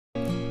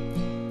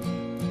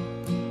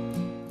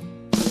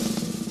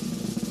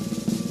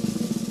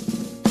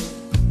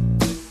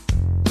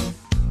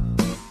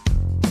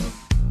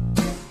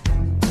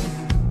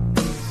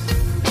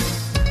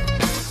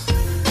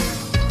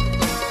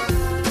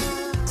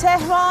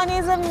Tehran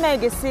is a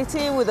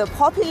megacity with a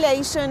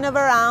population of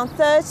around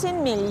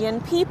 13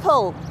 million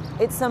people.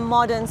 It's a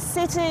modern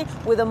city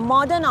with a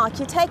modern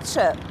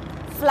architecture.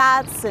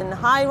 Flats and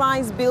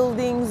high-rise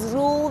buildings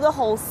rule the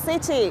whole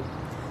city.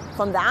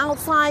 From the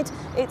outside,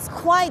 it's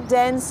quite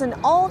dense and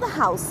all the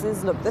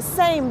houses look the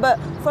same, but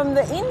from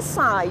the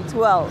inside,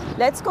 well,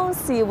 let's go and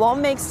see what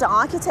makes the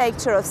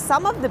architecture of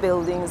some of the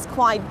buildings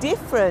quite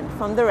different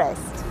from the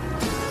rest.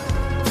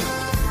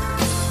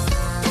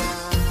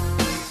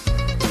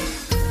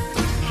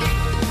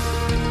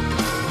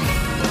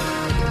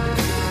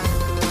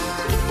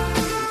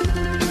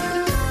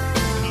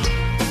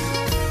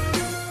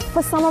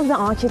 For some of the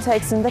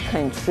architects in the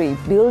country,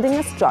 building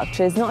a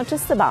structure is not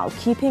just about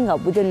keeping up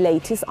with the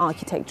latest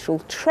architectural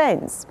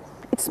trends.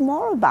 It's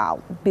more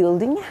about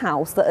building a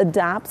house that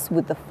adapts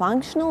with the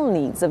functional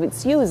needs of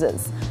its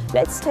users.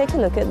 Let's take a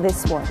look at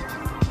this one.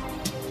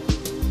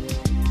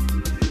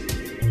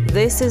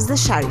 This is the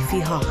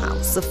Sharifiha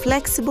house, a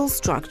flexible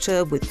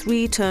structure with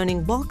 3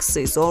 turning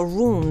boxes or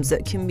rooms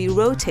that can be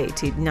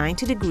rotated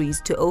 90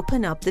 degrees to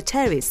open up the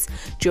terrace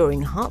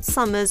during hot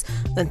summers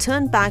and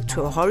turn back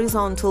to a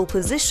horizontal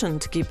position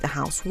to keep the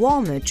house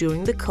warmer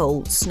during the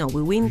cold,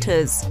 snowy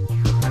winters.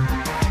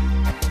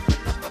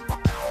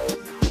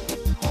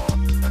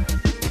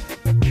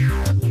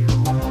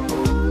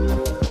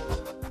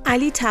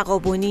 Ali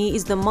Taqabuni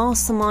is the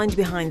mastermind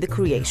behind the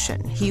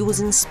creation. He was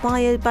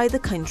inspired by the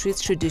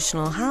country's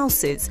traditional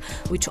houses,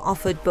 which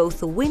offered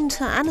both a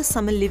winter and a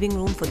summer living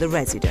room for the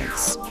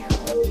residents.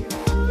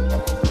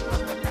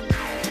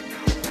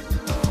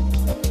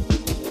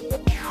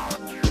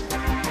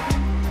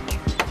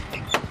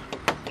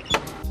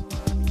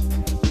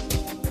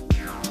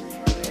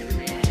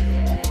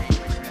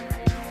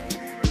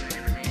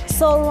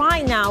 So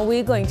right now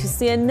we're going to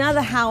see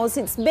another house.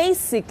 It's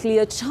basically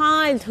a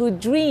childhood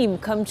dream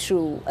come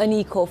true, an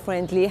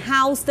eco-friendly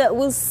house that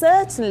will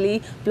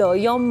certainly blow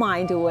your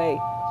mind away.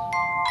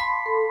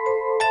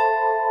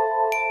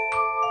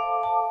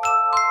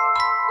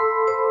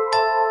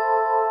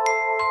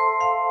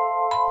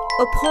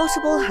 A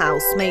portable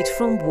house made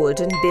from wood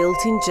and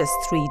built in just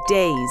 3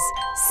 days,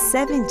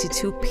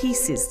 72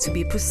 pieces to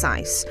be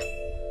precise.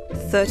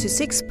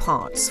 36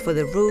 parts for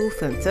the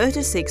roof and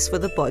 36 for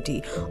the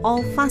body,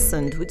 all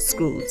fastened with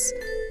screws.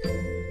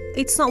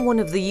 It's not one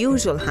of the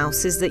usual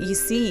houses that you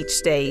see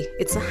each day.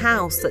 It's a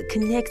house that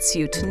connects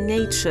you to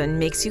nature and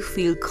makes you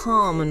feel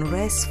calm and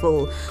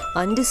restful,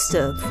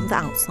 undisturbed from the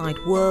outside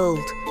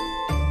world.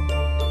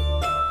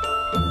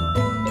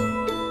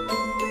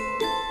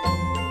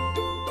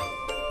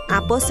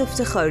 Abbas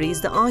Eftekhari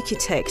is the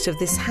architect of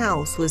this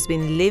house who has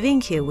been living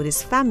here with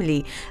his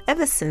family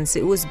ever since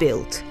it was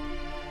built.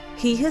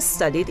 He has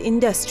studied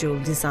industrial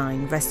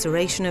design,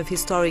 restoration of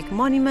historic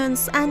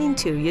monuments and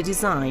interior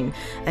design,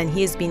 and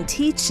he has been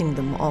teaching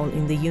them all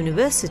in the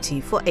university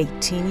for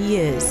 18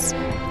 years.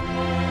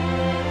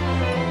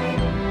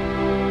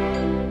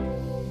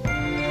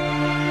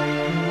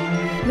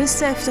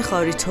 Mr.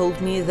 Eftekhari told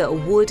me that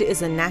wood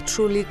is a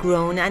naturally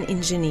grown and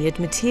engineered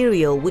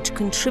material which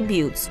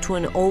contributes to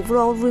an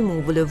overall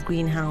removal of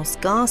greenhouse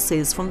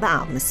gases from the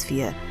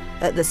atmosphere.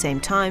 At the same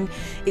time,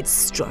 it's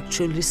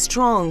structurally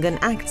strong and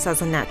acts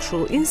as a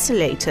natural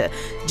insulator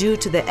due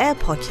to the air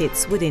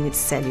pockets within its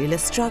cellular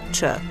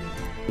structure.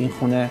 این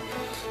خونه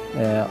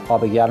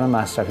آب گرم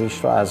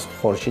مصرفیش رو از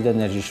خورشید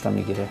انرژیش رو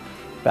میگیره.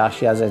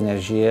 بخشی از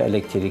انرژی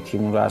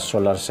الکتریکیمون رو از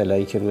سولار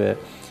سلایی که روی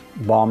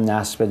بام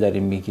نصب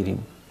داریم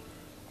میگیریم.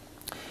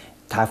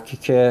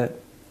 تفکیک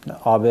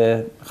آب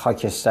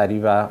خاکستری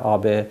و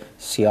آب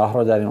سیاه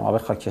رو داریم. آب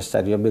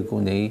خاکستری رو به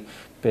گونه‌ای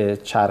به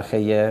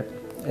چرخه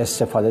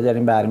استفاده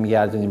داریم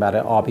برمیگردونیم،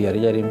 برای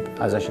آبیاری داریم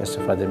ازش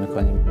استفاده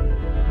میکنیم.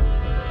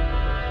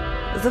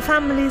 The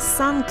family's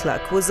sun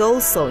clock was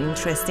also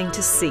interesting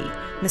to see.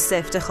 Mr.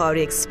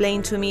 Eftekhari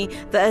explained to me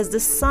that as the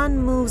sun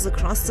moves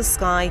across the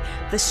sky,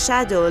 the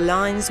shadow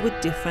aligns with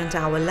different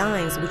hour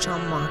lines which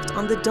are marked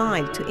on the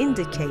dial to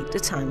indicate the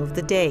time of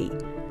the day.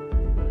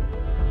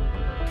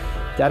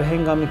 در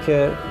هنگامی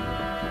که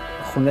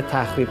خونه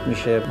تخریب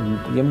میشه،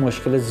 یه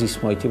مشکل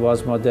زیست محیطی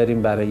باز ما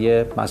داریم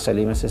برای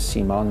مسائلی مثل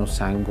سیمان و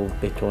سنگ و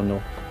بتون و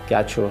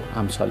گچ و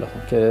امثال هم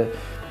که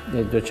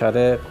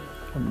دچار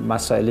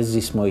مسائل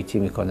زیست محیطی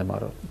میکنه ما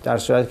رو. در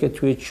صورتی که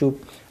توی چوب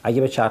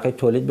اگه به چرخه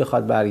تولید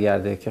بخواد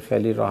برگرده که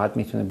خیلی راحت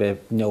میتونه به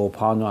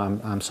نئوپان و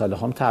امثال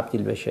هم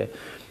تبدیل بشه.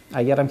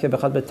 اگر هم که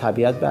بخواد به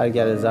طبیعت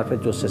برگرده ظرف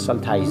 2-3 سال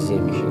تجزیه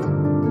میشه.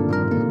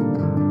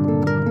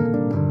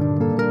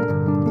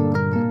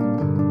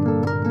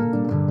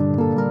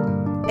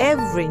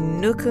 Every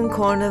nook and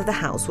corner of the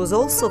house was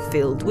also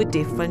filled with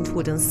different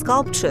wooden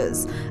sculptures,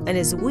 and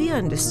as we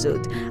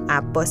understood,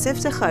 Abbas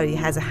Eftekhari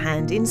has a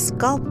hand in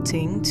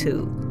sculpting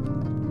too.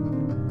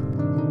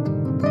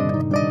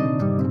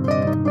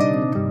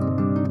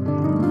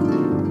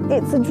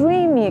 It's a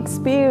dreamy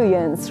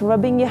experience,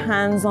 rubbing your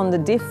hands on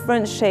the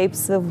different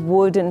shapes of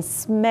wood and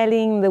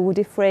smelling the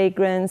woody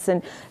fragrance and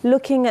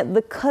looking at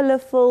the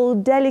colorful,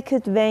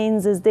 delicate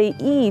veins as they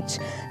each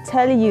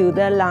tell you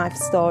their life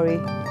story.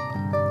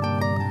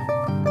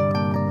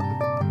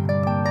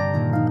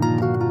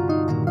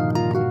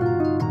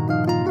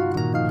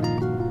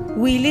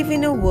 We live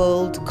in a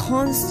world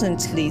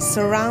constantly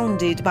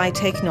surrounded by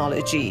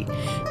technology.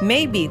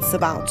 Maybe it's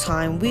about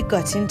time we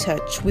got in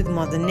touch with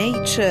Mother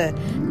Nature,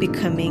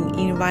 becoming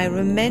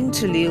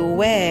environmentally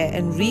aware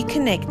and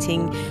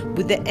reconnecting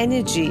with the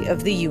energy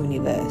of the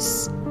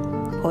universe.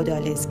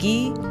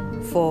 Hodalezgi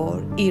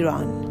for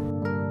Iran.